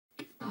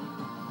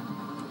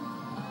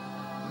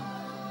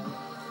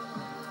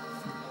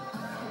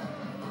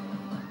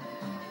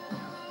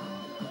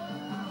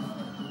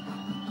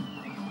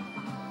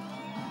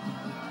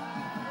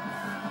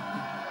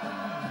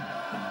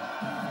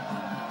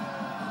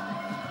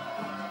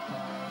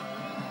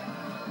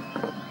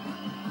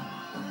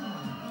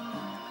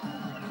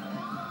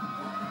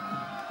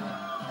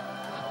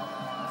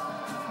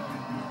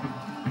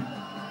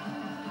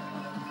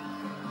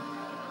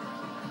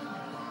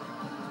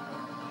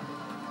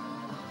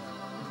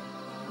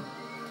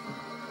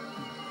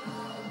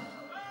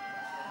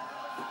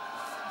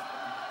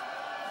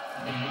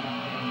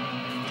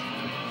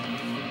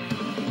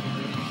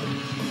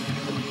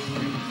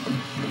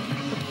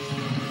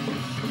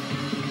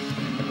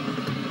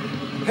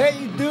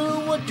Hey, do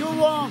what you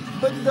want,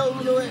 but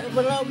don't do it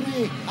without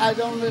me. I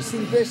don't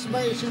listen to this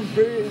information,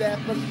 breathe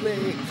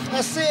epically.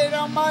 I sit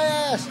on my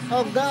ass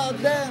all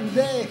goddamn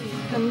day.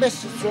 And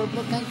Mr.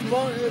 Triple can't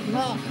support it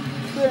not.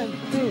 Then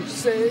to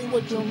say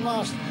what you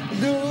must,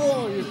 do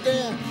all you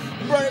can.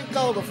 Break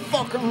all the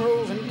fucking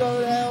rules and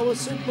go to hell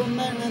with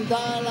Superman and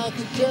die like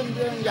a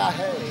champion, yeah,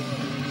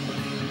 hey.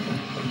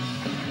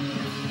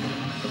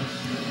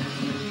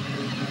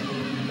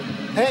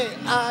 Hey,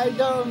 I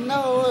don't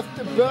know if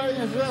the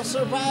billions will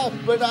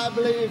survive, but I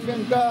believe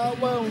in God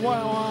when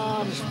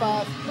one is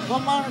five.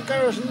 I'm on a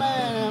cursed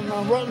man, and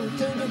I'm running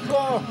to the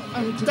core.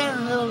 I'm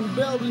standing on the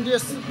building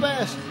just to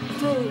pass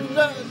through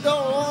the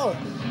door.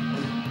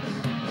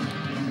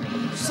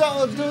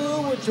 So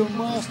do what you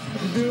must,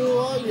 do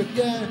all you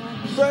can.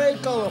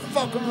 Break all the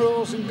fucking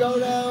rules and go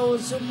down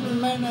with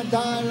Superman and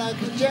die like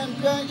a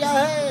champion,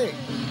 yeah, hey!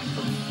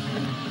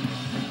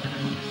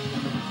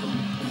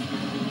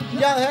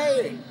 Yeah,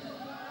 hey!